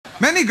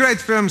Many great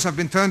films have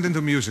been turned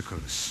into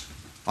musicals.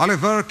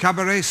 Oliver,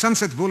 Cabaret,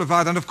 Sunset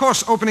Boulevard, and of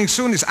course, opening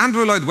soon is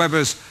Andrew Lloyd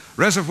Webber's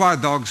Reservoir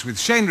Dogs with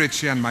Shane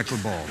Ritchie and Michael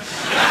Ball.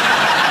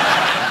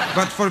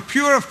 But for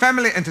pure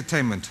family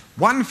entertainment,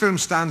 one film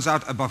stands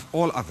out above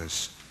all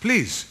others.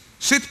 Please,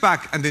 sit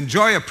back and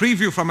enjoy a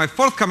preview from my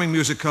forthcoming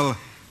musical,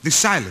 The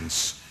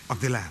Silence of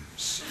the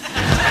Lambs.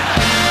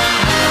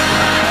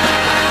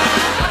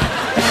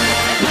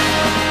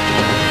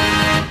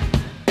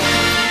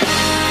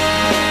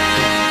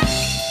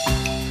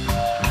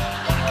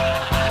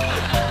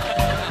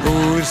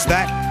 Who's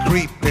that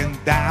creeping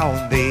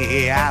down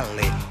the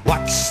alley?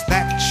 What's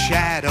that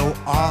shadow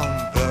on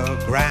the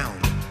ground?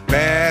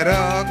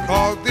 Better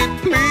call the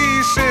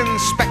police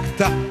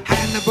inspector.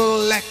 Hannibal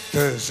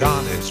Lecter's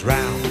on his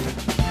round.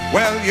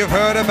 Well, you've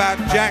heard about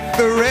Jack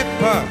the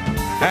Ripper,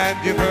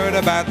 and you've heard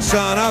about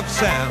Son of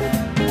Sam,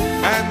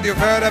 and you've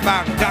heard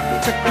about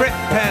Dr.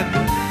 Crippen,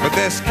 but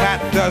this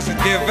cat doesn't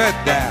give a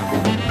damn.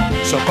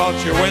 So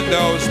bolt your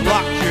windows,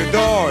 lock your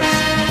doors,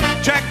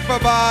 check for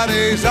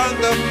bodies on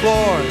the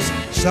floors.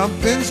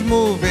 Something's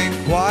moving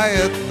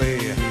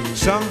quietly,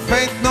 some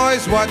faint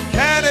noise, what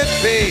can it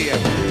be?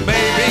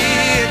 Maybe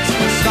it's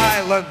the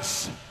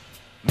silence,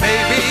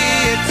 maybe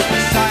it's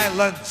the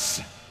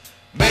silence,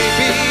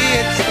 maybe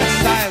it's the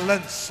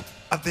silence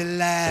of the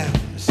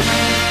lambs.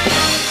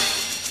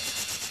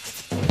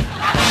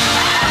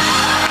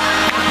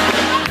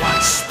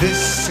 What's this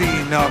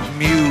scene of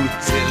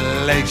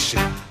mutilation?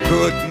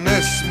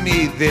 Goodness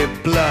me, the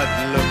blood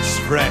looks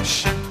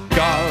fresh.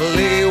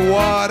 Golly,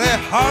 what a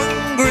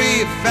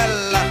hungry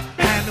fella.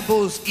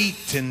 Hannibal's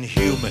eating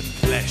human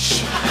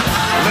flesh.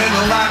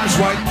 Little lambs,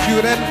 white,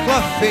 cute and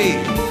fluffy.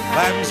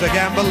 Lambs are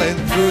gambling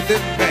through the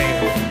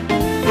veil.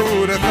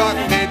 Who'd have thought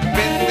they'd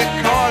been the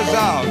cause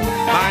of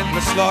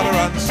mindless slaughter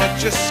on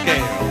such a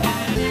scale?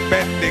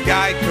 Bet the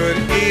guy could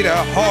eat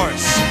a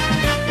horse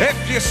if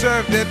you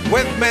served it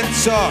with mint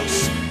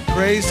sauce.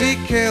 Crazy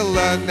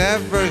killer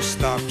never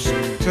stops,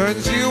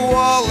 turns you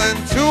all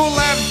into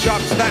lamb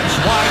chops. That's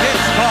why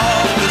it's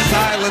called the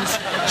silence.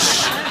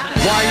 Shh.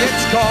 Why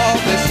it's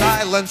called the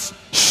silence.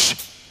 Shh.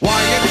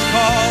 Why it's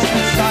called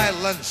the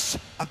silence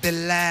of the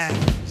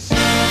lambs.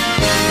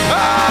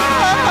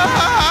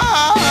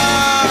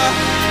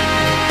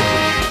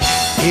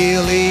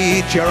 He'll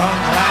eat your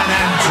uncle and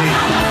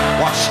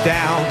auntie, washed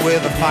down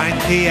with a fine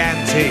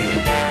Chianti.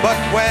 But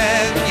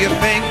when you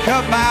think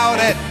about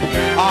it,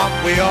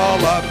 aren't we all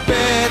a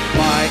bit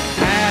like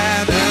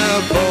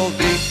Hannibal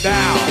deep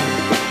down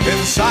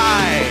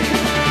inside?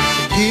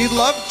 He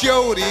loved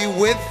Jody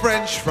with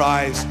French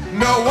fries.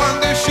 No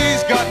wonder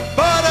she's got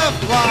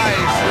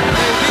butterflies.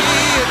 Maybe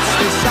it's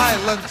the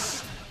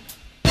silence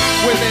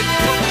with its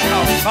touch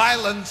of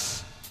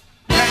violence.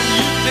 Can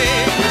you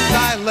dig the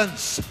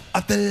silence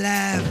of the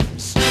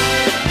lambs?